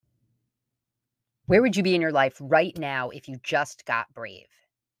Where would you be in your life right now if you just got brave?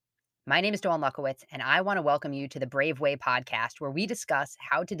 My name is Dawn Lukowitz, and I want to welcome you to the Brave Way podcast, where we discuss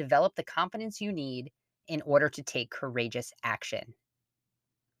how to develop the confidence you need in order to take courageous action.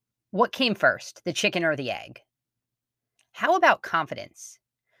 What came first, the chicken or the egg? How about confidence?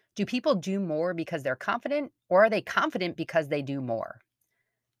 Do people do more because they're confident, or are they confident because they do more?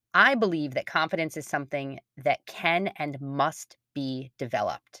 I believe that confidence is something that can and must be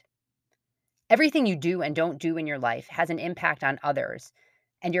developed. Everything you do and don't do in your life has an impact on others,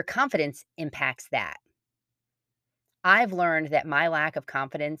 and your confidence impacts that. I've learned that my lack of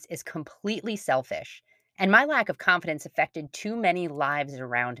confidence is completely selfish, and my lack of confidence affected too many lives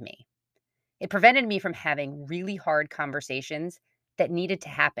around me. It prevented me from having really hard conversations that needed to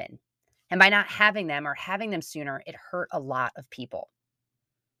happen. And by not having them or having them sooner, it hurt a lot of people.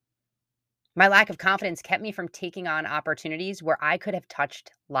 My lack of confidence kept me from taking on opportunities where I could have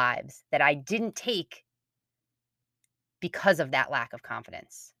touched lives that I didn't take because of that lack of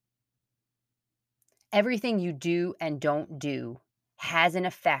confidence. Everything you do and don't do has an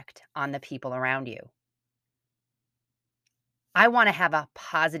effect on the people around you. I want to have a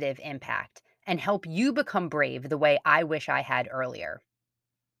positive impact and help you become brave the way I wish I had earlier.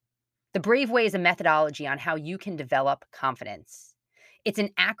 The Brave Way is a methodology on how you can develop confidence. It's an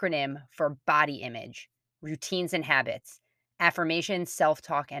acronym for body image, routines and habits, affirmations, self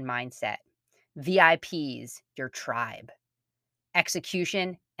talk, and mindset, VIPs, your tribe,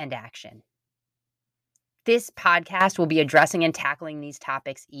 execution, and action. This podcast will be addressing and tackling these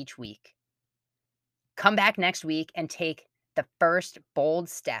topics each week. Come back next week and take the first bold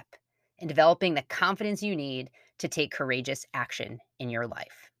step in developing the confidence you need to take courageous action in your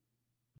life.